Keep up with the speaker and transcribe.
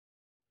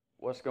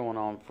What's going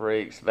on,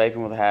 freaks?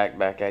 Vaping with a Hack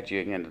back at you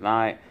again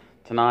tonight.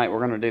 Tonight we're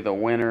going to do the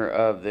winner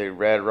of the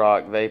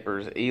Redrock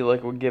Vapors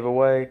e-liquid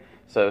giveaway.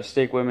 So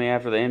stick with me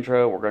after the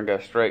intro. We're going to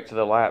go straight to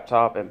the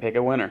laptop and pick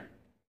a winner.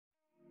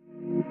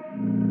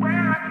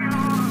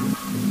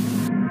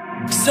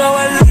 So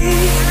I leave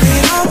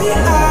it on the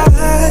eye.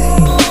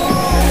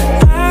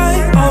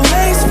 I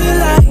always feel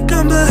like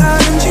I'm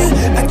behind you.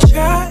 I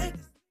try.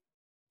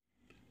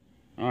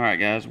 Alright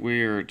guys,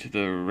 we are to the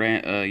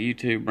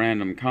YouTube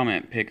random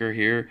comment picker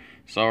here.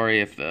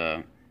 Sorry if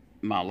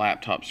my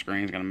laptop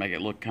screen is going to make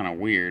it look kind of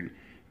weird,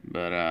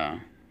 but I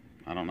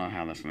don't know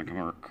how that's going to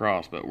come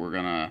across, but we're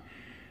going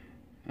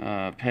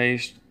to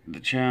paste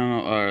the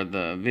channel or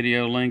the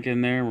video link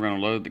in there. We're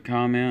going to load the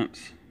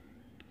comments.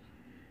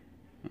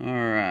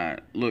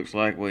 Alright, looks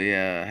like we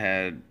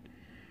had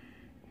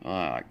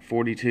like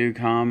 42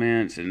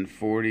 comments and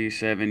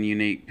 47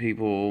 unique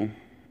people,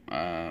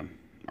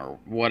 or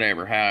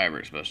whatever, however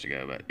it's supposed to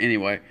go. But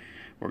anyway,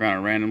 we're going to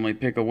randomly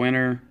pick a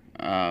winner.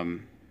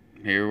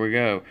 Here we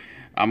go.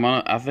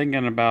 I'm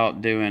thinking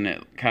about doing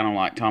it kind of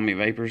like Tommy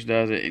Vapors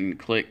does it and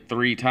click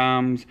 3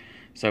 times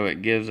so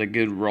it gives a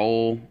good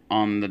roll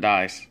on the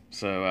dice.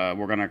 So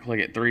we're going to click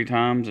it 3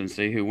 times and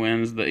see who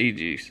wins the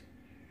EGs.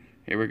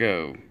 Here we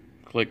go.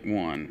 Click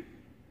 1.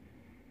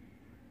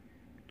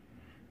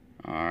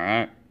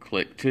 Alright,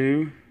 click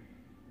 2.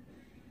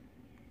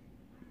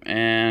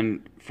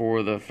 And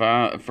for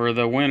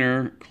the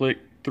winner, click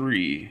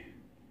 3.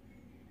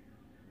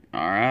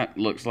 Alright,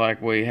 looks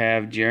like we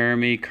have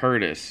Jeremy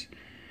Curtis.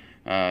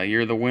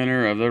 You're the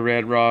winner of the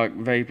Redrock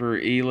Vapor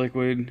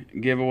e-liquid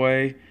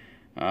giveaway.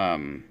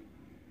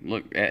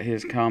 Look at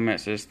his comment,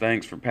 says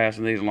thanks for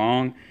passing these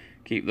along.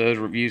 Keep those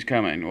reviews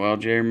coming. Well,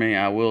 Jeremy,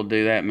 I will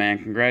do that, man.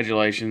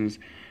 Congratulations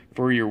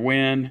for your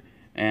win.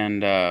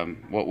 And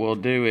what we'll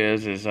do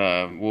is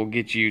we'll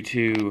get you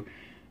to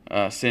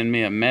send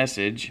me a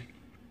message.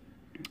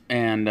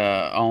 And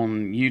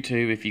on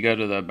YouTube, if you go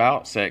to the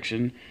About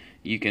section,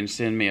 you can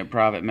send me a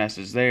private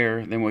message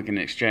there. Then we can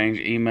exchange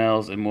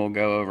emails, and we'll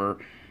go over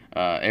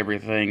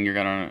everything you're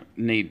going to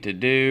need to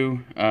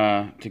do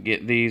to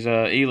get these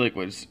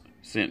e-liquids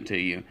sent to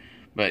you.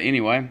 But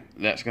anyway,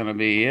 that's going to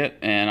be it,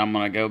 and I'm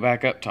going to go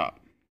back up top.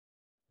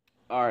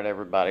 Alright,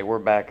 everybody, we're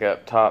back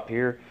up top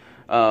here.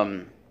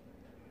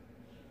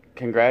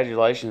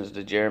 Congratulations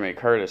to Jeremy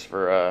Curtis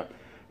for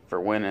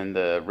winning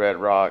the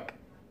Redrock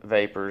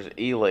Vapors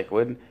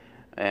e-liquid.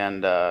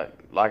 And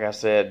like I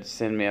said,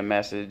 send me a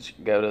message.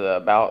 Go to the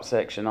About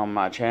section on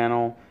my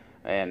channel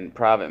and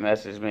private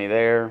message me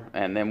there,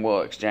 and then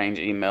we'll exchange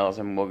emails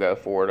and we'll go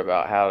forward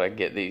about how to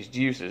get these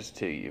juices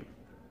to you.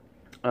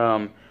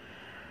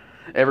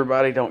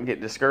 Everybody, don't get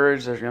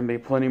discouraged. There's going to be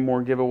plenty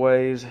more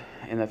giveaways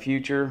in the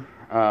future.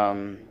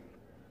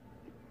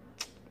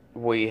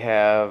 We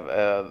have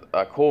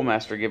a Cool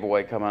Master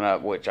giveaway coming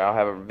up, which I'll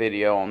have a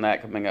video on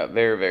that coming up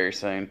very, very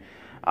soon.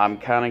 I'm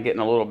kind of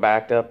getting a little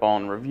backed up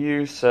on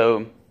reviews,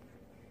 so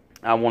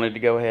I wanted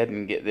to go ahead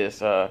and get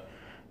this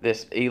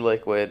this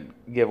e-liquid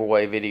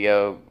giveaway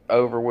video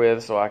over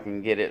with so I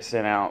can get it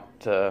sent out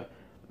to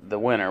the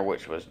winner,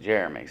 which was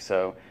Jeremy.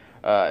 So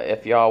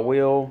if y'all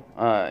will,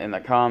 in the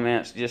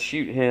comments, just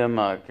shoot him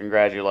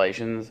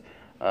congratulations.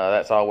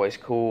 That's always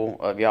cool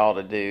of y'all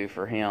to do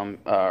for him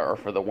or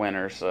for the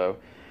winner. So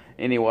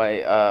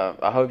anyway,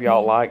 I hope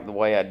y'all like the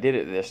way I did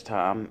it this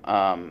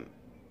time.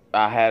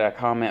 I had a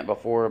comment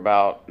before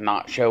about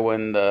not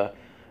showing the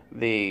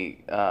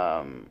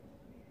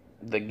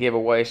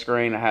giveaway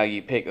screen of how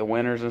you pick the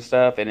winners and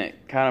stuff, and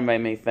it kind of made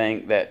me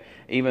think that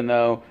even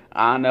though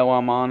I know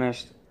I'm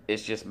honest,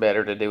 it's just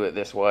better to do it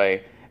this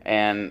way.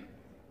 And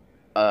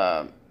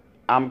I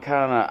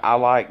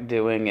like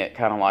doing it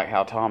kind of like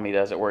how Tommy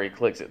does it, where he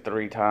clicks it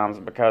 3 times,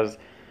 because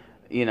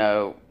you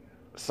know,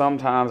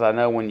 sometimes I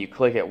know when you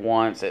click it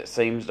once, it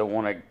seems to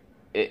want to.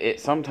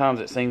 Sometimes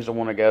it seems to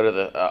want to go to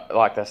the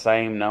like the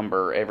same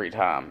number every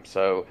time.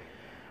 So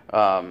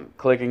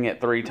clicking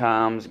it 3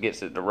 times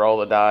gets it to roll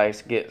the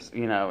dice.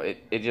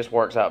 It just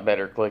works out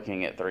better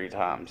clicking it 3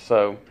 times.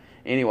 So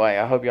anyway,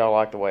 I hope y'all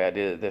like the way I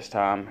did it this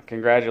time.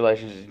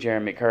 Congratulations to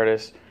Jeremy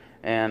Curtis,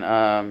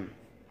 and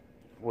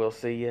we'll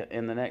see you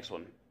in the next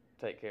one.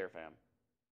 Take care, fam.